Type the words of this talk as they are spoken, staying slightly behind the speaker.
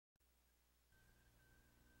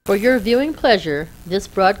For your viewing pleasure, this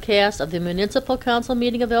broadcast of the Municipal Council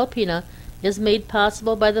meeting of Alpena is made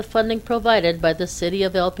possible by the funding provided by the City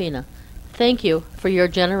of Alpena. Thank you for your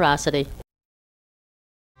generosity.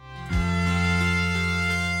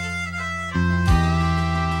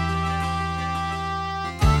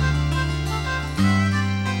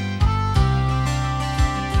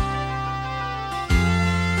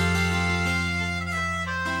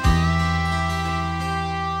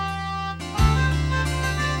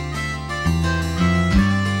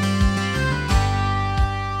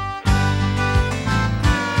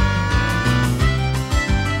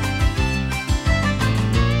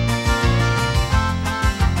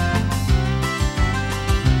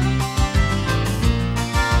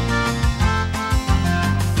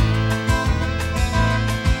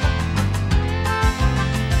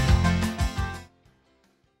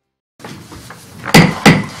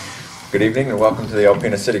 Good evening and welcome to the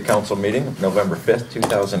Alpena City Council meeting of November 5th,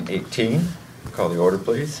 2018. Call the order,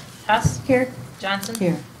 please. Hess? Here. Johnson?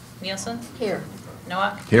 Here. Nielsen? Here.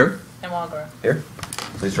 Nowak? Here. And Walgrove. Here.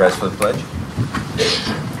 Please rise for the pledge.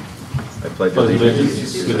 I pledge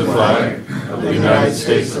allegiance to the flag of the United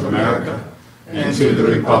States of America and to the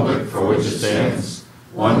republic for which it stands,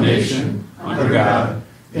 one nation, under God,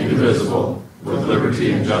 indivisible, with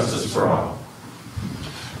liberty and justice for all.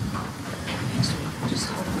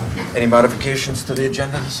 Any modifications to the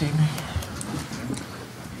agenda this evening?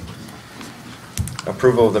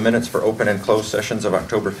 Approval of the minutes for open and closed sessions of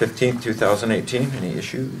October 15th, 2018. Any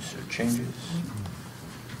issues or changes?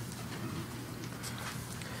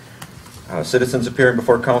 Citizens appearing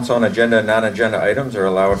before council on agenda and non-agenda items are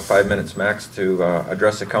allowed 5 minutes max to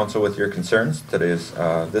address the council with your concerns.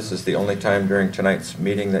 This is the only time during tonight's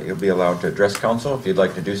meeting that you'll be allowed to address council. If you'd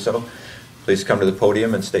like to do so, please come to the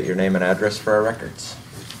podium and state your name and address for our records.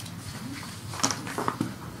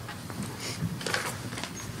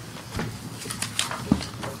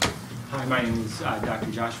 Hi, my name is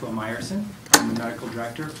Dr. Joshua Meyerson. I'm the Medical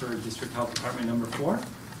Director for District Health Department number 4.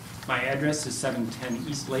 My address is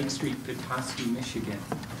 710 East Lake Street, Petoskey, Michigan.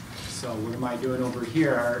 So what am I doing over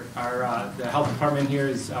here? The health department here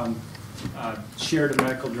is shared a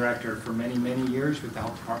medical director for many, many years with the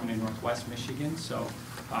health department in Northwest Michigan. So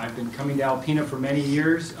I've been coming to Alpena for many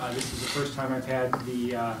years. This is the first time I've had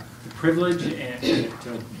the privilege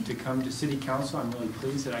to come to City Council. I'm really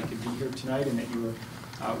pleased that I could be here tonight and that you were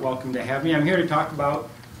welcome to have me. I'm here to talk about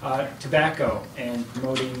tobacco and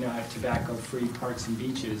promoting tobacco-free parks and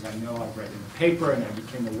beaches. I know I've read in the paper and I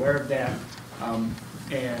became aware of that. I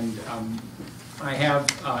have,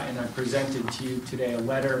 and I presented to you today, a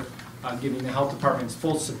letter giving the health department's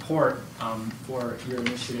full support for your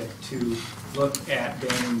initiative to look at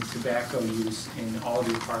banning tobacco use in all of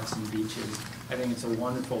your parks and beaches. I think it's a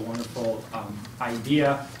wonderful, wonderful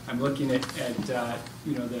idea. I'm looking at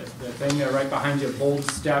you know, the thing there right behind you, bold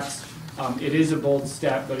steps. It is a bold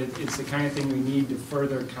step, but it's the kind of thing we need to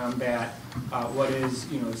further combat what is,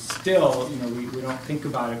 you know, still, you know, we don't think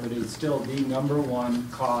about it, but it's still the #1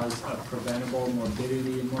 cause of preventable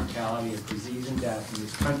morbidity and mortality of disease and death in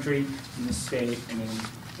this country, in this state,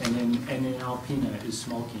 and in Alpena is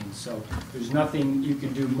smoking. So there's nothing you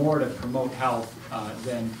can do more to promote health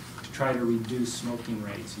than to try to reduce smoking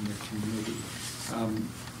rates in your community.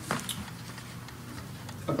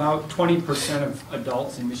 About 20% of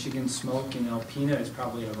adults in Michigan smoke. In Alpena is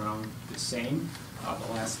probably around the same.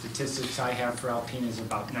 The last statistics I have for Alpena is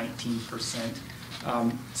about 19%.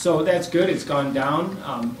 So that's good. It's gone down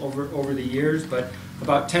over the years, but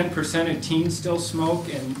about 10% of teens still smoke,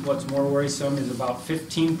 and what's more worrisome is about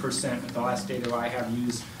 15% of the last data I have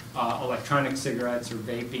use electronic cigarettes or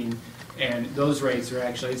vaping, and those rates are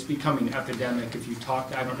actually, it's becoming epidemic. If you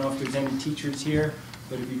talk, I don't know if there's any teachers here,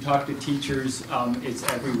 but if you talk to teachers, it's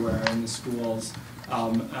everywhere in the schools.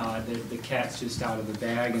 The cat's just out of the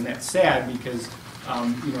bag, and that's sad because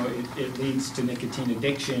you know, it leads to nicotine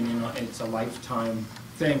addiction. You know, it's a lifetime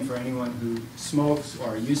thing for anyone who smokes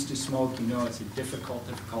or used to smoke. You know, it's a difficult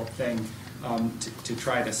thing to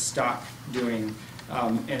try to stop doing,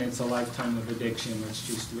 and it's a lifetime of addiction, which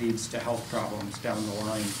just leads to health problems down the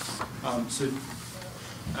line.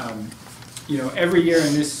 You know, every year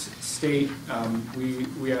in this state,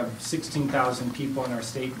 we have 16,000 people in our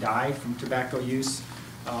state die from tobacco use,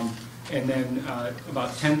 and then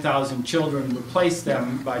about 10,000 children replace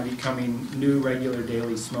them by becoming new regular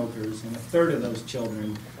daily smokers, and a third of those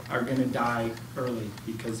children are going to die early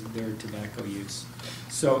because of their tobacco use.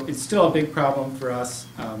 So it's still a big problem for us,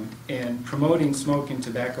 and promoting smoke in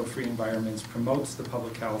tobacco-free environments promotes the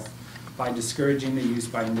public health by discouraging the use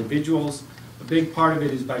by individuals, a big part of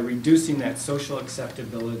it is by reducing that social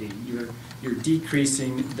acceptability. You're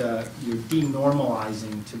decreasing you're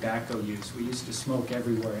denormalizing tobacco use. We used to smoke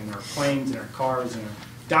everywhere, in our planes, in our cars, in our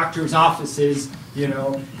doctors' offices, you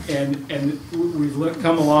know, and we've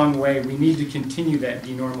come a long way. We need to continue that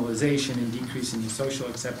denormalization and decreasing the social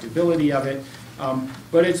acceptability of it.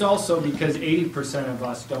 But it's also because 80% of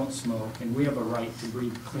us don't smoke, and we have a right to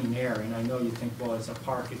breathe clean air. And I know you think, well, it's a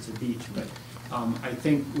park, it's a beach, but I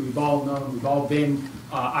think we've all known, we've all been,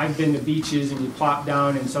 I've been to beaches and you plop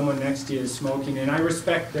down and someone next to you is smoking, and I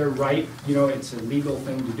respect their right, you know, it's a legal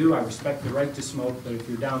thing to do. I respect the right to smoke, but if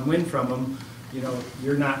you're downwind from them, you know,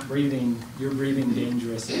 you're not breathing, you're breathing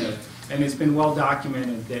dangerous air. And it's been well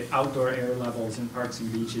documented that outdoor air levels in parks and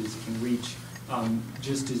beaches can reach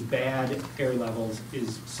just as bad air levels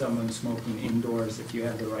as someone smoking indoors if you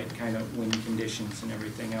have the right kind of wind conditions and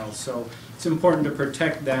everything else. So it's important to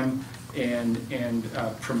protect them and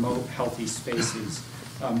promote healthy spaces.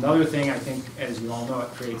 The other thing, I think, as you all know,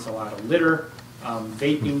 it creates a lot of litter.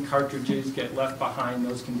 Vaping cartridges get left behind.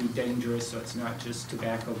 Those can be dangerous, so it's not just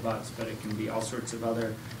tobacco butts, but it can be all sorts of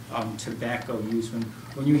other tobacco use. When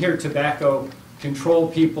you hear tobacco control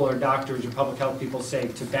people or doctors or public health people say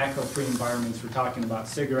tobacco-free environments, we're talking about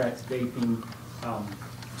cigarettes, vaping,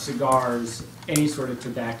 cigars, any sort of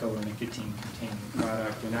tobacco or nicotine-containing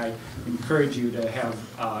product. And I encourage you to have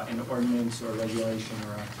an ordinance or regulation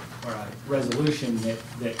or a resolution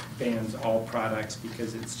that bans all products,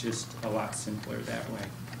 because it's just a lot simpler that way.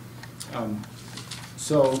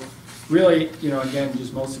 So really, you know, again,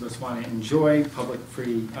 just most of us want to enjoy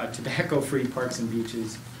public-free, tobacco-free parks and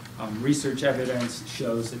beaches. Research evidence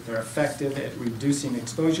shows that they're effective at reducing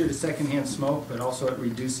exposure to secondhand smoke, but also at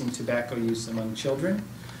reducing tobacco use among children.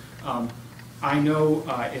 I know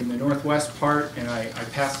in the northwest part, and I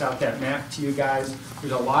passed out that map to you guys,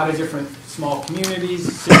 there's a lot of different small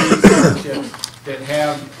communities, cities, townships that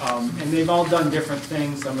have, and they've all done different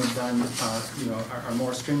things. Some have done, you know, are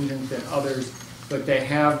more stringent than others, but they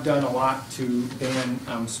have done a lot to ban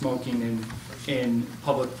smoking in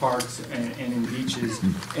public parks and in beaches.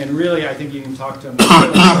 And really, I think you can talk to them.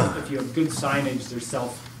 If you have good signage,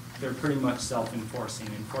 they're pretty much self-enforcing.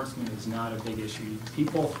 Enforcement is not a big issue.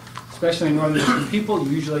 People, especially in northern district, people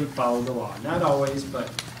usually follow the law. Not always,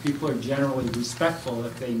 but people are generally respectful.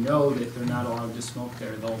 If they know that they're not allowed to smoke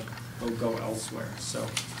there, they'll go elsewhere. So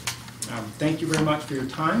thank you very much for your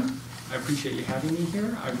time. I appreciate you having me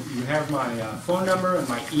here. You have my phone number and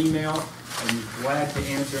my email. I'm glad to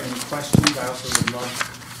answer any questions. I also would love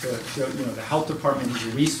to show, you know, the health department is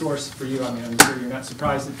a resource for you. I mean, I'm sure you're not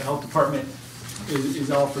surprised that the health department is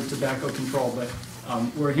all for tobacco control, but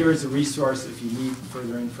we're here as a resource. If you need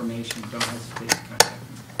further information, don't hesitate to contact me.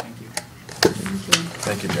 Thank you.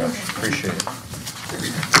 Thank you, Josh. Appreciate it.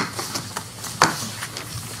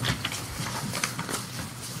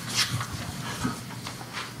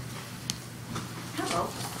 Hello,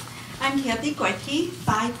 I'm Kathy Goyke,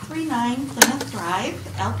 539 Plymouth Drive,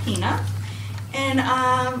 Alpena. And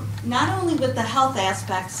not only with the health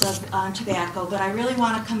aspects of tobacco, but I really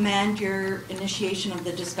want to commend your initiation of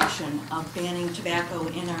the discussion of banning tobacco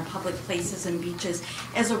in our public places and beaches.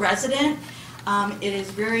 As a resident, it is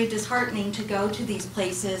very disheartening to go to these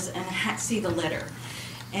places and see the litter.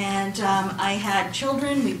 And I had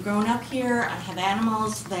children, we've grown up here, I have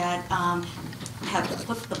animals that have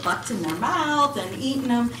put the butts in their mouth and eaten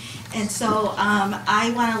them. And so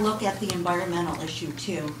I want to look at the environmental issue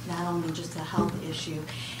too, not only just the health issue.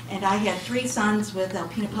 And I had 3 sons with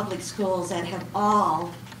Alpena Public Schools that have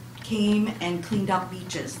all came and cleaned up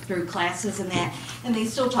beaches through classes and that, and they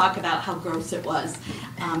still talk about how gross it was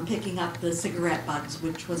picking up the cigarette butts,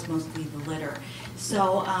 which was mostly the litter.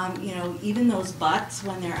 So, you know, even those butts,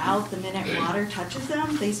 when they're out, the minute water touches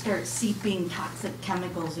them, they start seeping toxic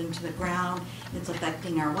chemicals into the ground. It's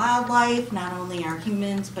affecting our wildlife, not only our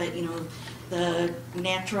humans, but, you know, the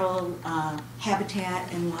natural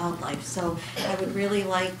habitat and wildlife. So I would really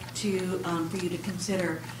like to, for you to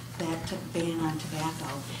consider that ban on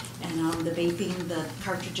tobacco. And the vaping, the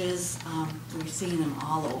cartridges, we're seeing them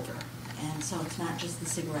all over. And so it's not just the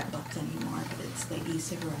cigarette butts anymore, but it's the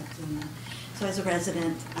e-cigarettes. And so as a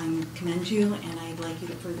resident, I commend you, and I'd like you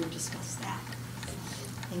to further discuss that.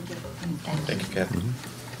 Thank you. Thank you, Kathy.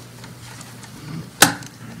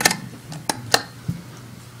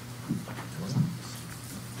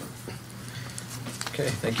 Okay,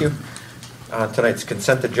 thank you. Tonight's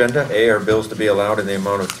consent agenda. A, are bills to be allowed in the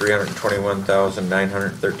amount of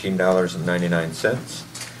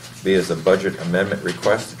 $321,913.99. B is a budget amendment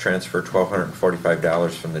request to transfer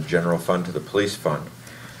 $1,245 from the general fund to the police fund.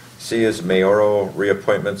 C is mayoral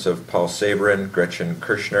reappointments of Paul Sabourin, Gretchen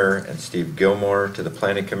Kirschner, and Steve Gilmore to the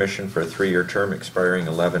Planning Commission for a 3-year term expiring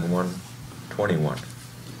 11/1/21.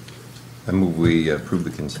 I move we approve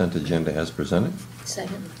the consent agenda as presented.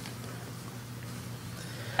 Second.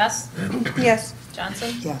 Hess? Yes.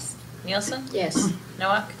 Johnson? Yes. Nielsen? Yes.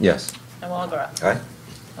 Noack? Yes. And Walagora? Aye.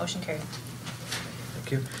 Motion carried.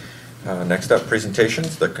 Thank you. Next up,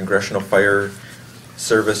 presentations, the Congressional Fire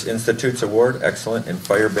Service Institute's Award, Excellent in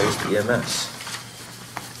Fire-Based EMS.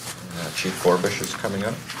 Chief Forbush is coming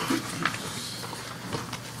up.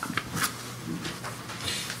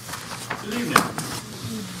 Good evening.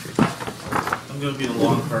 I'm going to be the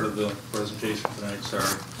long part of the presentation tonight,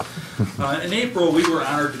 sorry. In April, we were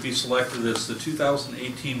honored to be selected as the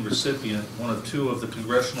 2018 recipient, one of 2 of the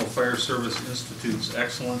Congressional Fire Service Institute's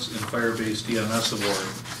Excellence in Fire-Based EMS Award.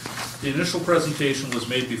 The initial presentation was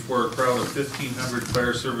made before a crowd of 1,500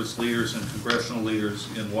 fire service leaders and congressional leaders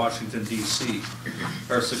in Washington, D.C.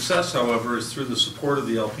 Our success, however, is through the support of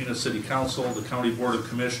the Alpena City Council, the County Board of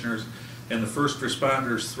Commissioners, and the first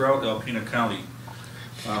responders throughout Alpena County.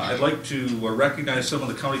 I'd like to recognize some of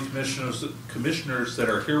the county commissioners that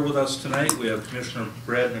are here with us tonight. We have Commissioner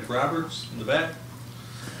Brad McRoberts in the back,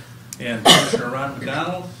 and Commissioner Ron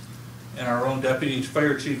McDonald, and our own Deputy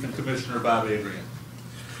Fire Chief and Commissioner Bob Adrian.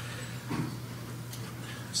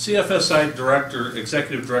 CFSI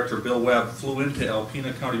Executive Director Bill Webb flew into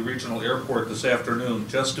Alpena County Regional Airport this afternoon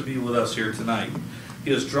just to be with us here tonight.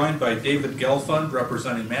 He is joined by David Gelfund,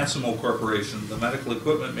 representing Massimo Corporation, the medical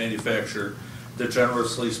equipment manufacturer that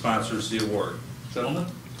generously sponsors the award. Gentlemen.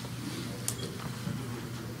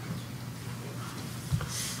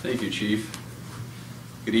 Thank you, Chief.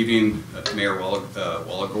 Good evening, Mayor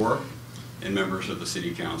Walagora and members of the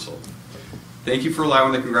City Council. Thank you for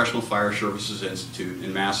allowing the Congressional Fire Services Institute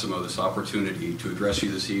in Massimo this opportunity to address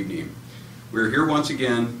you this evening. We are here once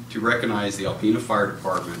again to recognize the Alpena Fire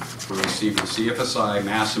Department for receiving the CFSI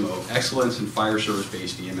Massimo Excellence in Fire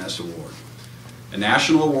Service-Based EMS Award, a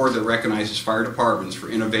national award that recognizes fire departments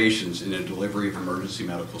for innovations in the delivery of emergency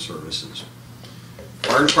medical services.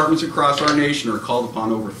 Fire departments across our nation are called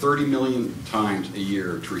upon over 30 million times a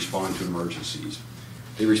year to respond to emergencies.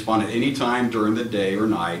 They respond at any time during the day or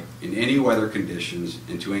night, in any weather conditions,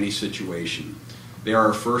 and to any situation. They are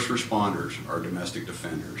our first responders, our domestic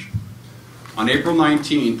defenders. On April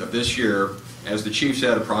 19th of this year, as the Chief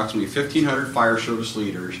said, approximately 1,500 fire service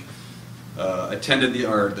leaders attended the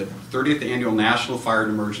 30th Annual National Fire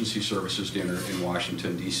and Emergency Services Dinner in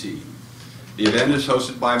Washington, D.C. The event is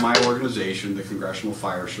hosted by my organization, the Congressional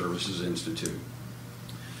Fire Services Institute.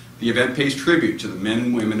 The event pays tribute to the men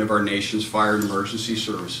and women of our nation's fire and emergency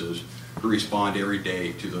services who respond every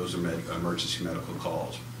day to those emergency medical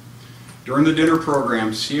calls. During the dinner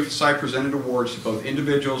program, CFSI presented awards to both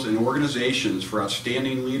individuals and organizations for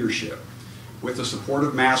outstanding leadership. With the support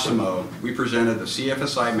of Massimo, we presented the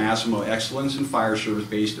CFSI Massimo Excellence in Fire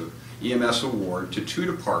Service-Based EMS Award to 2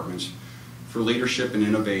 departments for leadership and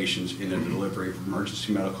innovations in the delivery of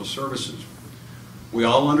emergency medical services. We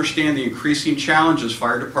all understand the increasing challenges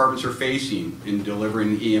fire departments are facing in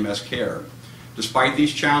delivering EMS care. Despite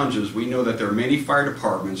these challenges, we know that there are many fire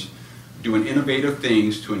departments doing innovative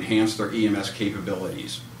things to enhance their EMS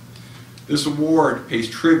capabilities. This award pays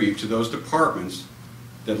tribute to those departments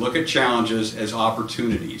that look at challenges as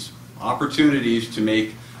opportunities to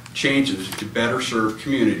make changes to better serve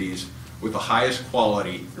communities with the highest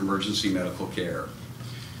quality emergency medical care.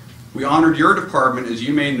 We honored your department, as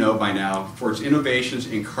you may know by now, for its innovations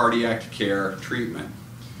in cardiac care treatment.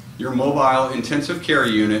 Your mobile intensive care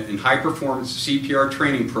unit and high-performance CPR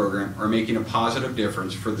training program are making a positive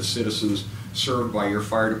difference for the citizens served by your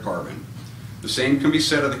fire department. The same can be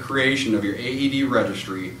said of the creation of your AED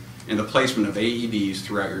registry and the placement of AEDs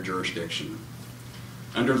throughout your jurisdiction.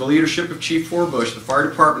 Under the leadership of Chief Forbush, the fire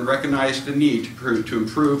department recognized the need to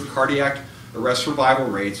improve cardiac arrest survival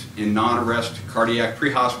rates in non-arrest cardiac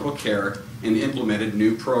pre-hospital care and implemented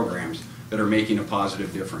new programs that are making a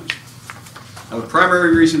positive difference. Now, the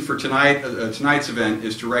primary reason for tonight's event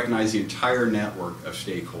is to recognize the entire network of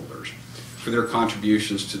stakeholders for their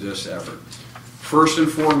contributions to this effort. First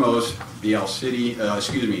and foremost, the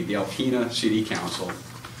Alpena City Council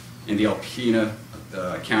and the Alpena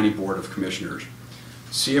County Board of Commissioners.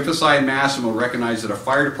 CFSI and Massimo recognize that a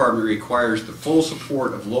fire department requires the full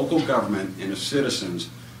support of local government and of citizens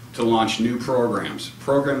to launch new programs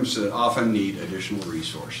that often need additional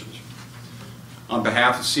resources. On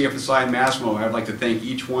behalf of CFSI and Massimo, I'd like to thank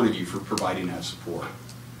each one of you for providing that support.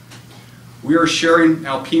 We are sharing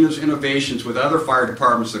Alpena's innovations with other fire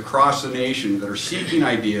departments across the nation that are seeking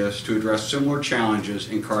ideas to address similar challenges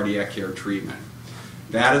in cardiac care treatment.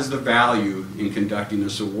 That is the value in conducting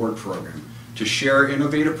this award program, to share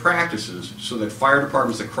innovative practices so that fire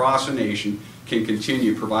departments across the nation can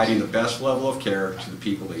continue providing the best level of care to the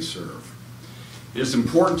people they serve. It is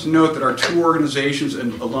important to note that our two organizations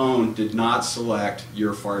alone did not select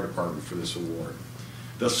your fire department for this award.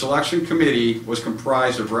 The selection committee was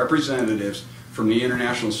comprised of representatives from the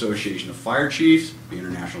International Association of Fire Chiefs, the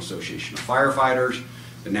International Association of Firefighters,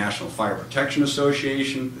 the National Fire Protection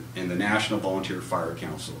Association, and the National Volunteer Fire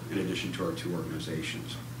Council, in addition to our two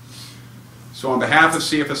organizations. So on behalf of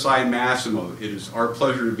CFSI and Massimo, it is our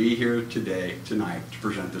pleasure to be here tonight, to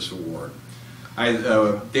present this award.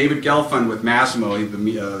 David Gelfand with Massimo, the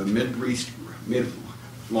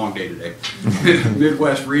long day today,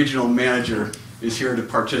 Midwest Regional Manager, is here to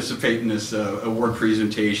participate in this award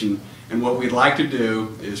presentation. And what we'd like to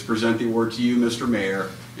do is present the award to you, Mr. Mayor,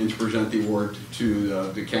 and to present the award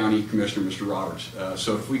to the County Commissioner, Mr. Roberts.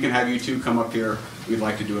 So if we can have you two come up here, we'd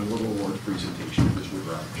like to do a little award presentation, Mr.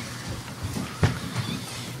 Roberts.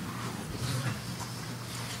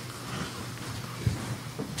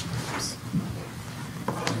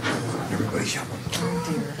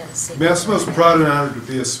 Massimo is proud and honored to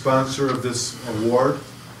be a sponsor of this award,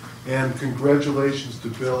 and congratulations to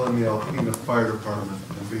Bill and the Alpena Fire Department.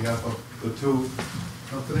 On behalf of the two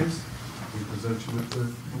companies, we present you with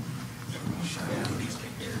the...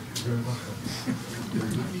 You're very welcome.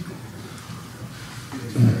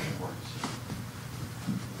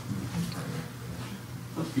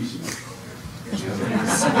 Let's be smart.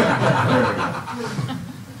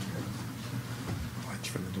 Watch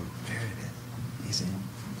for the door. There it is. He's in.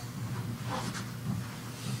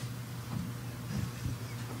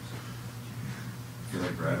 I feel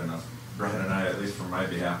like Brad and I, at least from my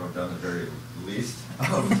behalf, have done the very least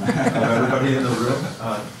of everybody in the room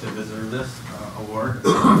to deserve this award. I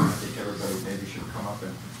think everybody maybe should come up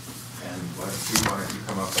and let's see, why don't you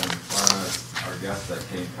come up and our guests that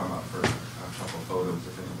came come up for a couple photos.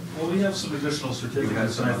 If Well, we have some additional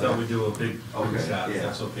certificates, and I thought we'd do a big shot. Yeah.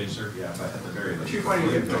 That's okay, sir. Yeah, but at the very least. You're finding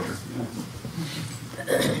a good picture.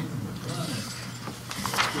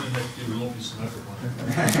 We won't be symmetrical.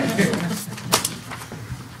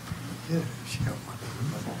 Yeah, she got one.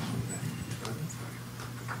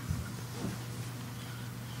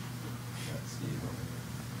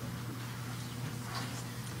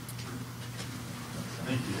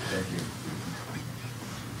 Thank you. Thank you.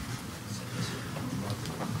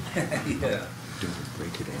 Yeah. Don't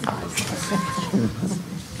break it in.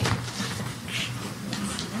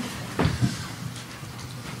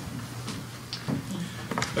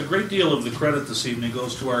 A great deal of the credit this evening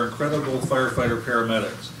goes to our incredible firefighter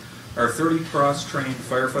paramedics. Our 30 cross-trained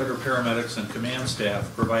firefighter paramedics and command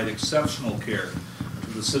staff provide exceptional care to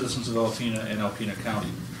the citizens of Alpena and Alpena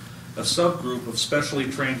County. A subgroup of specially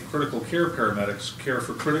trained critical care paramedics care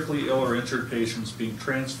for critically ill or injured patients being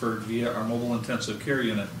transferred via our mobile intensive care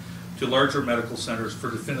unit to larger medical centers for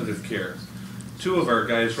definitive care. Two of our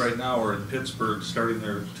guys right now are in Pittsburgh starting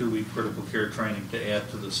their 2-week critical care training to add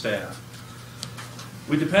to the staff.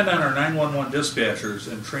 We depend on our 911 dispatchers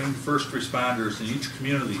and trained first responders in each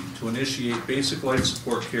community to initiate basic life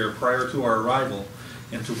support care prior to our arrival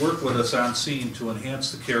and to work with us on scene to enhance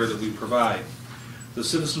the care that we provide. The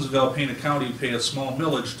citizens of Alpena County pay a small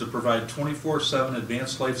millage to provide 24/7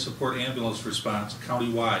 advanced life support ambulance response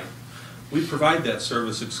countywide. We provide that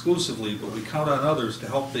service exclusively, but we count on others to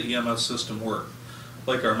help the EMS system work,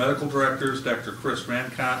 like our medical directors, Dr. Chris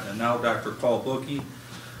Rancott and now Dr. Paul Bookey.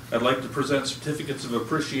 I'd like to present certificates of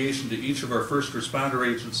appreciation to each of our first responder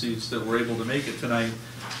agencies that were able to make it tonight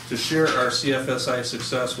to share our CFSI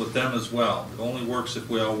success with them as well. It only works if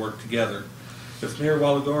we all work together. If Mayor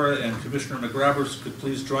Walagora and Commissioner McRoberts could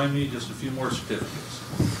please join me, just a few more certificates.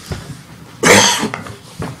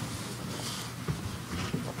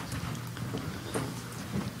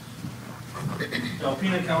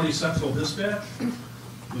 Alpena County Central Dispatch,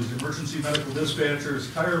 whose emergency medical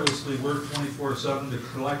dispatchers tirelessly work 24/7 to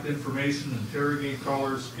collect information, interrogate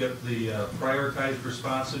callers, get the prioritized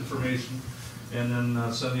response information, and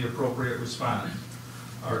then send the appropriate response.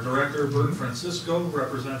 Our director, Bert Francisco,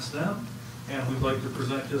 represents them, and we'd like to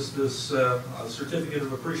present just this certificate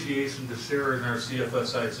of appreciation to share in our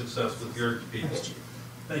CFSI success with your people.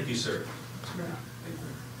 Thank you, sir.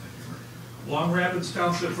 Long Rapids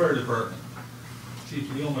Township Fire Department. Chief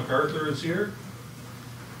Neil MacArthur is here.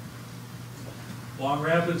 Long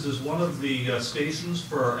Rapids is one of the stations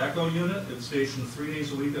for our ECHO unit. It's stationed 3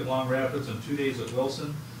 days a week at Long Rapids and 2 days at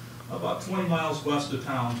Wilson, about 20 miles west of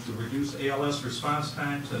town, to reduce ALS response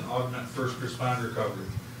times and augment first responder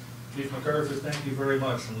coverage. Chief MacArthur, thank you very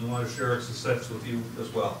much, and we want to share our success with you as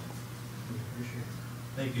well.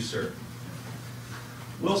 Thank you, sir.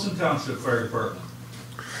 Wilson Township Fire Department.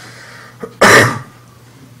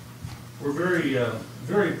 We're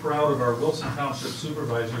very proud of our Wilson Township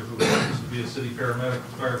Supervisor, who happens to be a city paramedic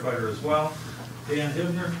firefighter as well. Dan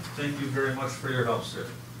Hibner, thank you very much for your help, sir.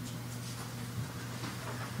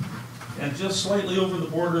 And just slightly over the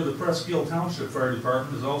border, the Presque Isle Township Fire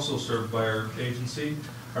Department is also served by our agency.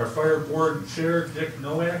 Our fire board chair, Dick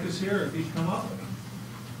Nowak, is here, if he'd come up.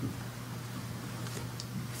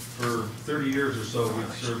 For 30 years or so,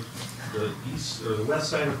 we've served the east or the west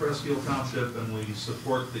side of Presque Isle Township, and we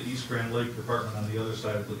support the East Grand Lake Department on the other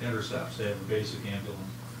side of the intercepts. They have a basic ambulance.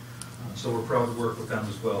 So we're proud to work with them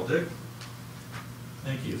as well. Dick?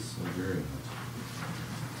 Thank you.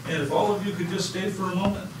 And if all of you could just stay for a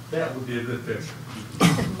moment, that would be a good picture.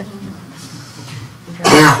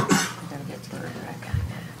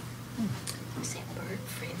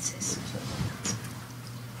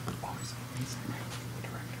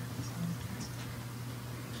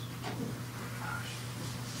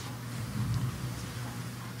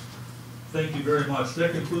 Thank you very much.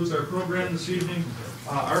 That concludes our program this evening.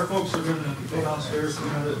 Our folks are going to go downstairs for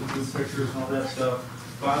a minute and do pictures and all that stuff.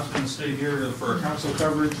 Bob's going to stay here for our council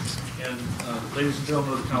coverage. And ladies and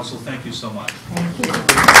gentlemen of the council, thank you so much. Thank you.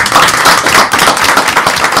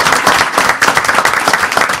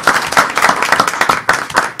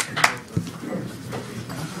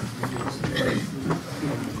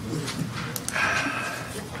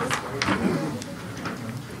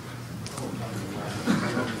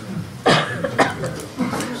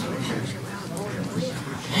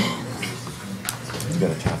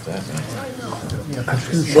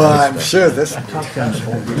 Well, I'm sure this. Nice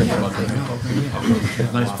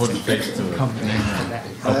putting face to it.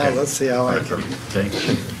 Well, let's see how I can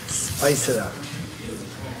spice it up.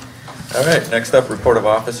 All right, next up, report of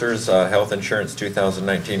officers, health insurance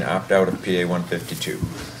 2019 opt-out of PA 152.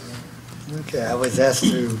 Okay, I was asked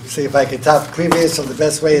to see if I could top previous, so the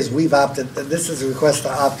best way is we've opted, this is a request to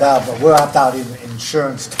opt out, but we're opt out in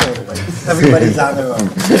insurance totally. Everybody's on their own.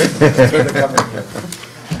 That's where they're coming here.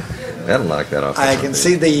 That'll knock that off. I can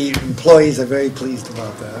see the employees are very pleased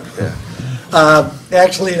about that. Yeah.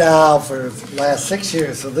 Actually now, for the last 6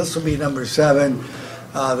 years, so this will be number 7,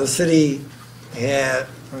 the city had,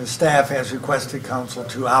 or staff has requested council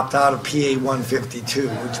to opt out of PA 152,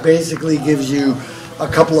 which basically gives you a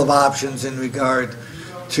couple of options in regard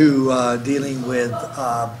to dealing with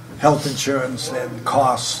health insurance and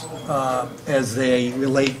costs as they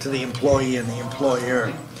relate to the employee and the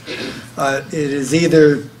employer. It is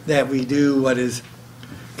either that we do what is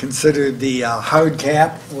considered the hard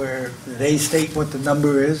cap, where they state what the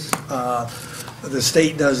number is. The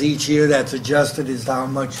state does each year. That's adjusted as to how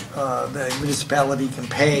much the municipality can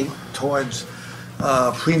pay towards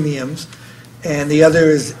premiums. And the other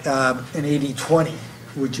is an 80-20,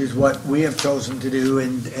 which is what we have chosen to do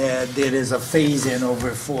and did as a phase-in over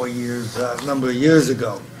 4 years, a number of years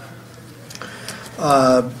ago.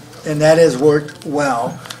 And that has worked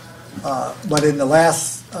well. But in the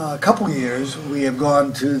last couple years, we have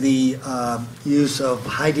gone to the use of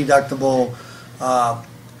high deductible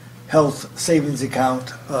health savings account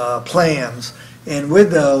plans. And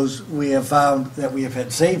with those, we have found that we have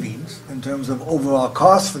had savings in terms of overall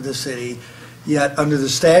costs for the city, yet under the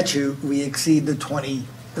statute, we exceed the 20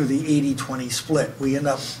 or the 80-20 split. We end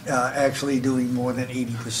up actually doing more than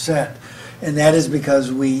 80%. And that is because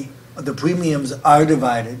the premiums are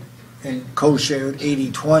divided and co-shared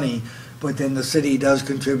 80-20, but then the city does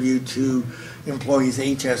contribute to employees'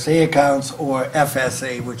 HSA accounts or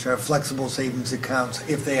FSA, which are flexible savings accounts,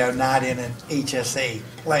 if they are not in an HSA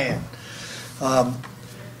plan.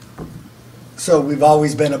 So we've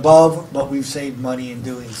always been above, but we've saved money in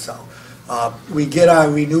doing so. We get our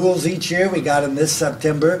renewals each year. We got them this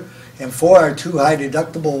September. And for our 2 high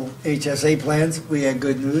deductible HSA plans, we had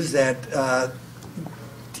good news that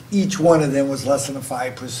each one of them was less than a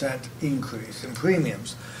 5% increase in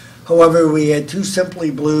premiums. However, we had 2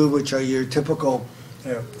 Simply Blue, which are your typical,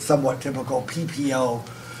 somewhat typical PPO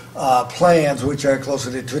plans, which are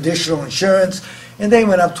closer to traditional insurance, and they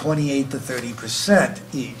went up 28 to 30%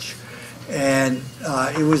 each. And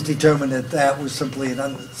it was determined that that was simply an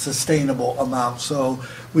unsustainable amount. So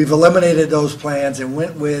we've eliminated those plans and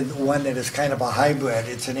went with one that is kind of a hybrid.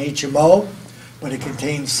 It's an HMO, but it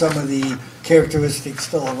contains some of the characteristics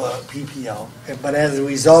still of a PPO. But as a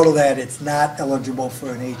result of that, it's not eligible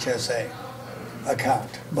for an HSA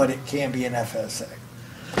account, but it can be an FSA.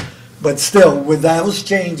 But still, with those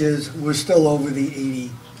changes, we're still over the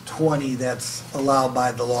 80-20 that's allowed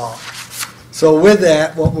by the law. So with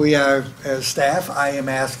that, what we are, as staff, I am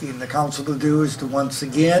asking the council to do is to once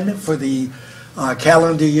again, for the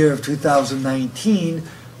calendar year of 2019,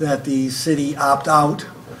 that the city opt out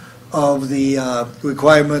of the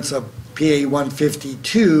requirements of PA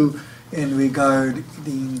 152 in regard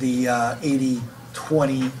the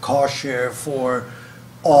 80-20 cost share for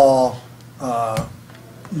all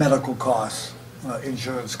medical costs,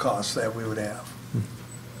 insurance costs that we would have.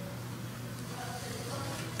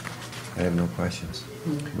 I have no questions.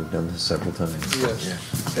 We've done this several times.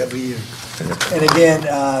 Yes, every year. And again,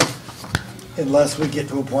 unless we get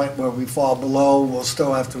to a point where we fall below, we'll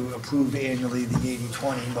still have to approve annually the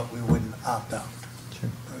 80-20, but we wouldn't opt out. Sure.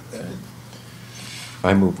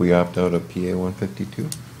 I move we opt out of PA 152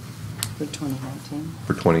 For 2019.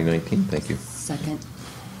 for 2019. Thank you. Second.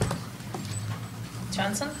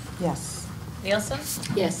 Johnson? Yes. Nielsen?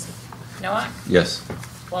 Yes. Noah? Yes.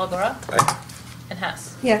 Walagora? Aye. And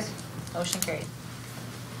Hess? Yes. Motion carried.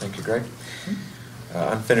 Thank you, Greg.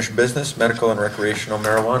 Unfinished business, medical and recreational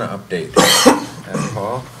marijuana update. And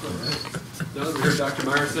Paul? Now that we heard Dr.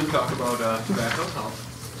 Meyerson talk about tobacco, I'll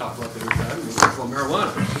talk about the other side and we'll talk about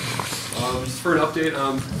marijuana. Just for an update,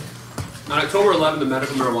 on October 11, the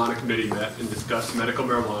Medical Marijuana Committee met and discussed medical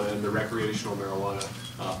marijuana and the recreational marijuana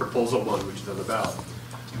Proposal 1, which is on the ballot.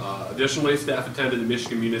 Additionally, staff attended the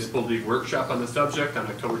Michigan Municipal League workshop on the subject on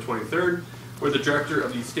October 23rd, where the director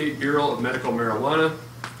of the State Bureau of Medical Marijuana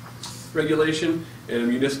Regulation and a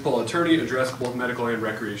municipal attorney addressed both medical and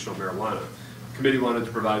recreational marijuana. The committee wanted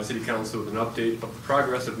to provide City Council with an update of the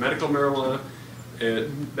progress of medical marijuana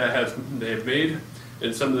that they have made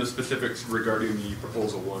and some of the specifics regarding the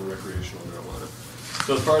Proposal 1 recreational marijuana.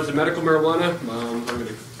 So as far as the medical marijuana,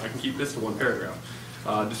 I can keep this to one paragraph.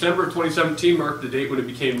 December of 2017 marked the date when it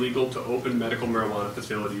became legal to open medical marijuana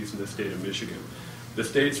facilities in the state of Michigan. The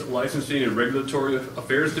state's Licensing and Regulatory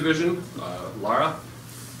Affairs Division, LARA,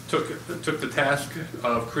 took the task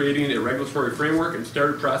of creating a regulatory framework and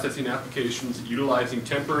started processing applications utilizing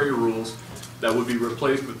temporary rules that would be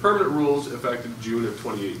replaced with permanent rules effective June of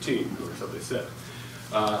 2018, or so they said.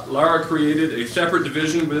 LARA created a separate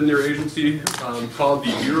division within their agency called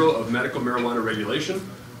the Bureau of Medical Marijuana Regulation,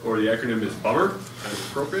 or the acronym is BUMMER, kind of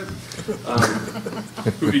appropriate,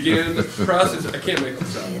 who began processing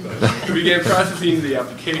the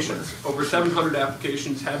applications. Over 700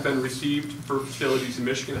 applications have been received for facilities in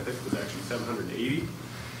Michigan. I think it was actually 780.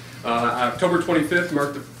 October 25th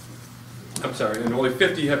marked and only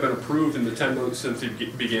 50 have been approved in the 10 months since they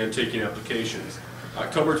began taking applications.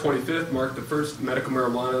 October 25th marked the first medical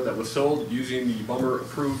marijuana that was sold using the BUMMER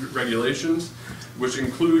approved regulations, which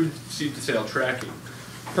include seed-to-sale tracking.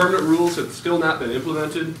 Permanent rules have still not been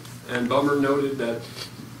implemented, and BUMMER noted that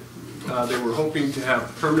they were hoping to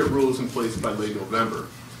have permanent rules in place by late November.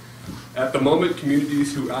 At the moment,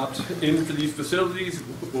 communities who opt in for these facilities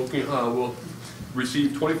will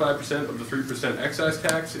receive 25% of the 3% excise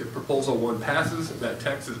tax. If Proposal 1 passes, that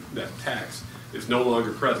tax is no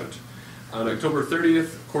longer present. On October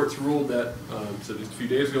 30th, courts ruled that, so just a few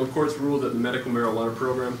days ago, courts ruled that the medical marijuana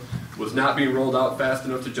program was not being rolled out fast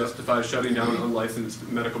enough to justify shutting down unlicensed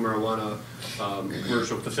medical marijuana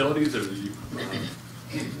commercial facilities, or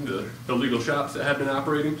the illegal shops that had been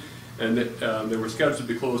operating, and that they were scheduled to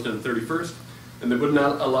be closed on the 31st, and they would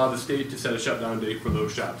not allow the state to set a shutdown date for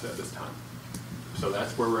those shops at this time. So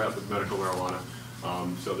that's where we're at with medical marijuana.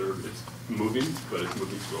 It's moving, but it's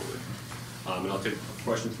moving slowly. And I'll take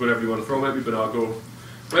questions, whatever you want to throw at me, but I'll go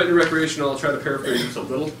right into recreational. I'll try to paraphrase this a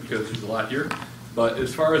little because there's a lot here. But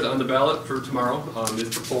as far as on the ballot for tomorrow, is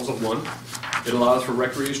Proposal 1. It allows for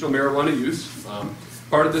recreational marijuana use.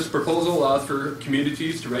 Part of this proposal allows for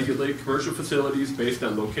communities to regulate commercial facilities based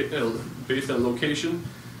on location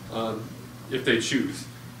if they choose.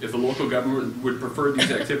 If the local government would prefer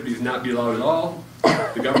these activities not be allowed at all,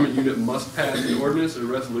 the government unit must pass an ordinance or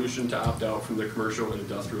resolution to opt out from the commercial and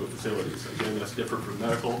industrial facilities. Again, that's different from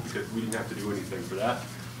medical because we didn't have to do anything for that.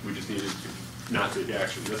 We just needed to not take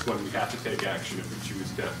action. This one we have to take action if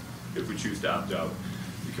we choose to opt out.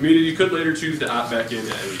 The community could later choose to opt back in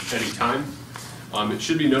at any time. It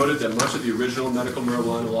should be noted that much of the original medical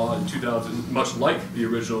marijuana law in 2000, much like the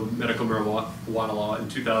original medical marijuana law in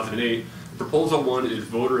 2008, Proposal 1 is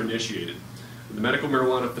voter initiated. The Medical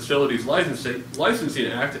Marijuana Facilities Licensing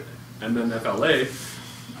Act, MMFLA,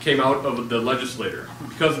 came out of the legislature.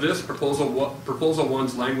 Because of this, Proposal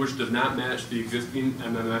 1's language does not match the existing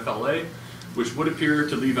MMFLA, which would appear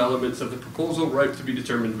to leave elements of the proposal ripe to be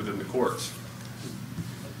determined within the courts.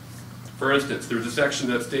 For instance, there's a section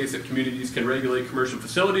that states that communities can regulate commercial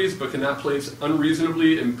facilities but cannot place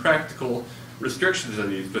unreasonably impractical restrictions on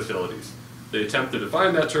these facilities. They attempt to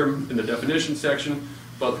define that term in the definition section,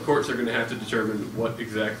 but the courts are going to have to determine what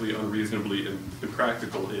exactly unreasonably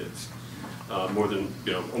impractical is, more than,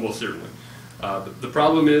 almost certainly. The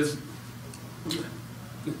problem is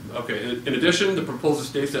Okay, in addition, the proposal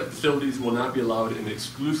states that facilities will not be allowed in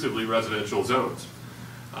exclusively residential zones.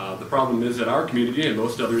 The problem is that our community and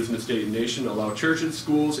most others in the state and nation allow churches,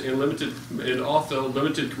 schools, and also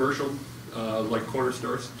limited commercial, like corner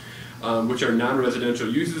stores, which are non-residential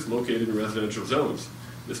uses located in residential zones.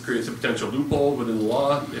 This creates a potential loophole within the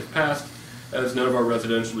law if passed, as none of our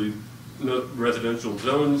residential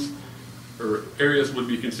zones or areas would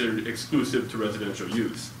be considered exclusive to residential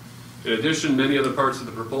use. In addition, many other parts of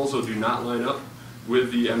the proposal do not line up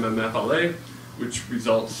with the MMFLA, which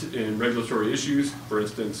results in regulatory issues. For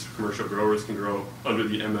instance, commercial growers can grow, under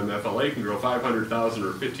the MMFLA, can grow 500,000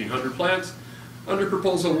 or 1,500 plants. Under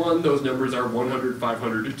Proposal 1, those numbers are 100,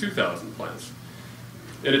 500, to 2,000 plants.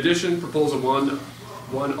 In addition, Proposal 1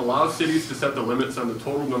 allows cities to set the limits on the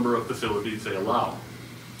total number of facilities they allow,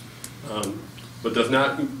 that does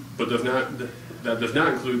not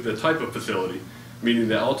include the type of facility, meaning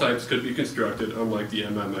that all types could be constructed, unlike the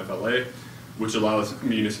MMFLA, which allows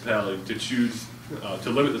municipality to choose to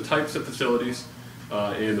limit the types of facilities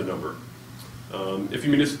and the number. If a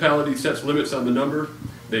municipality sets limits on the number,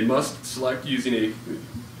 they must select using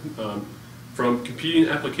from competing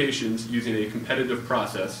applications using a competitive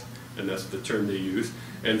process, and that's the term they use,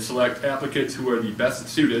 and select applicants who are the best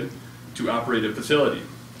suited to operate a facility.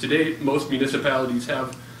 To date, most municipalities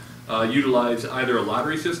have utilized either a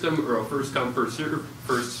lottery system or a first-come,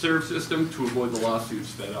 first-served system to avoid the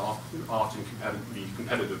lawsuits that often the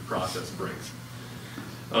competitive process brings.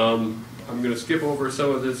 I'm going to skip over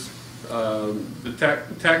some of this, the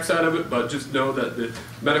tax side of it, but just know that the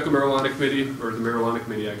Medical Marijuana Committee, or the Marijuana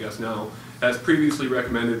Committee I guess now, has previously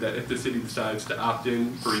recommended that if the city decides to opt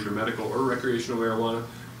in for either medical or recreational marijuana,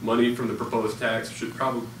 money from the proposed tax should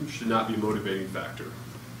not be a motivating factor.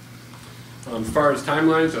 As far as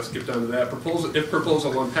timelines, I'll skip down to that. If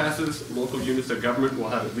Proposal 1 passes, local units of government will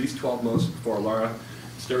have at least 12 months before LARA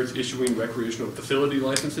starts issuing recreational facility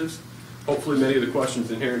licenses. Hopefully many of the questions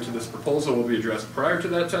inherent to this proposal will be addressed prior to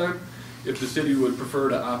that time. If the city would prefer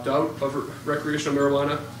to opt out of recreational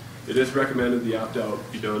marijuana, it is recommended the opt-out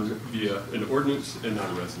be done via an ordinance and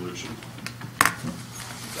not a resolution.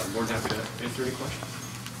 I'm more than happy to answer any questions.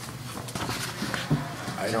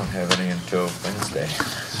 I don't have any until Wednesday.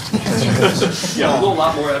 Yeah, we'll do a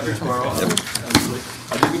lot more after tomorrow, obviously.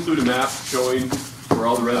 I did include a map showing where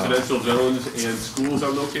all the residential zones and schools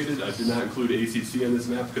are located. I did not include ACC on this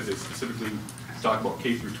map because they specifically talk about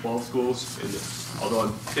K through 12 schools. And although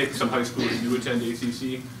I think some high schools do attend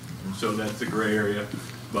ACC, so that's a gray area.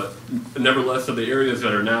 But nevertheless, so the areas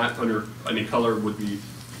that are not under any color would be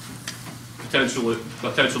potential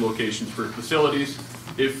locations for facilities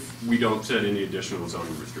if we don't set any additional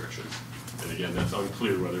zoning restrictions. And again, that's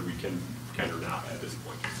unclear whether we can or not at this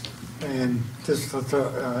point. And just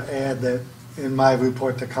to add that in my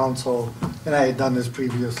report to council, and I had done this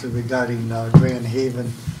previously regarding Grand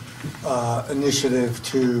Haven initiative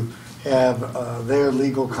to have their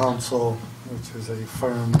legal counsel, which is a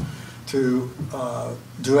firm, to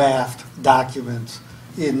draft documents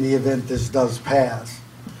in the event this does pass.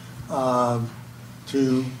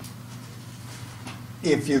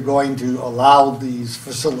 If you're going to allow these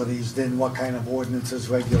facilities, then what kind of ordinances,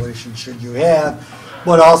 regulations should you have?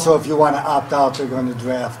 But also, if you want to opt out, they're going to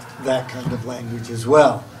draft that kind of language as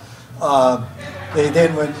well. They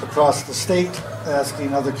then went across the state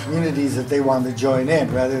asking other communities if they wanted to join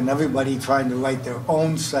in, rather than everybody trying to write their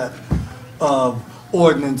own set of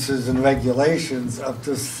ordinances and regulations, of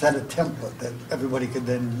just set a template that everybody could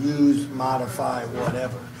then use, modify,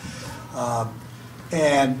 whatever.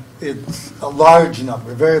 And it's a large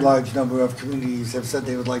number, a very large number of communities have said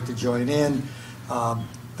they would like to join in.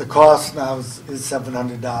 The cost now is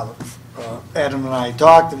 $700. Adam and I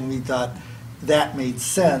talked, and we thought that made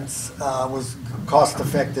sense, was cost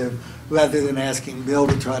effective, rather than asking Bill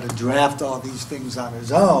to try to draft all these things on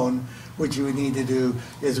his own. What you would need to do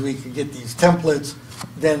is we could get these templates,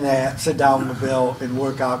 then sit down with Bill and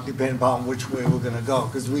work out, depending upon which way we're going to go.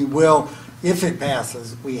 Because we will, if it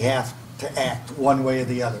passes, we have to act one way or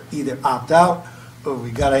the other. Either opt out, or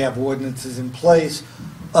we got to have ordinances in place.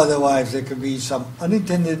 Otherwise, there could be some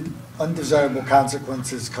unintended, undesirable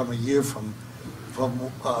consequences come a year from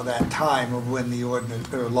that time of when the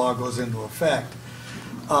ordinance or law goes into effect.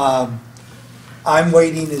 I'm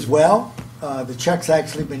waiting as well. The check's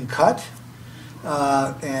actually been cut,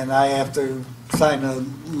 and I have to sign a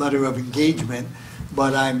letter of engagement,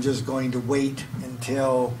 but I'm just going to wait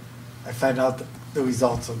until I find out the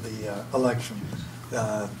results of the election.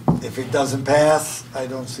 If it doesn't pass, I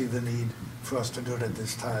don't see the need for us to do it at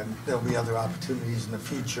this time. There'll be other opportunities in the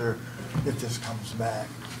future if this comes back.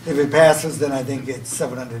 If it passes, then I think it's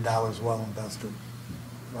 $700 well invested.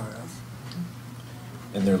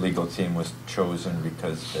 And their legal team was chosen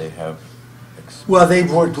because they have. Well,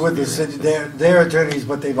 they've worked with the city, they're attorneys,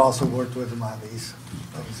 but they've also worked with them on these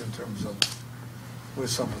things in terms of, with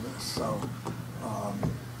some of this, so.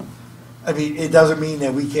 I mean, it doesn't mean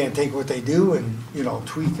that we can't take what they do and, you know,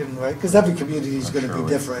 tweak and, right, because every community is gonna be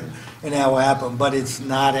different, and that will happen, but it's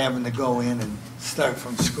not having to go in and start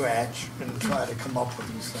from scratch and try to come up with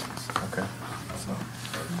these things. Okay.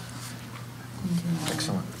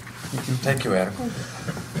 Excellent. Thank you, Adam.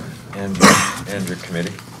 And your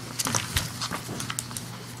committee.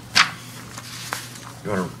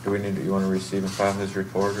 You want to receive and file his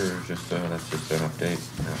report, or just, that's just an update,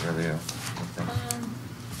 not really a, anything?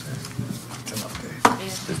 It's an update.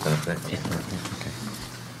 Just an update?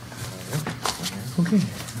 Okay.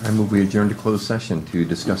 Okay. I move we adjourn to closed session to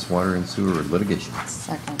discuss water and sewer litigation.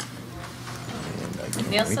 Second. And I can't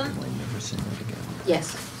Nielsen? wait till I never see that again.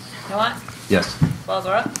 Yes. Nowak? Yes.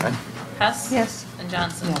 Walagora? Aye. Hess? Yes. And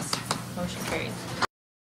Johnson? Yes. Motion carries.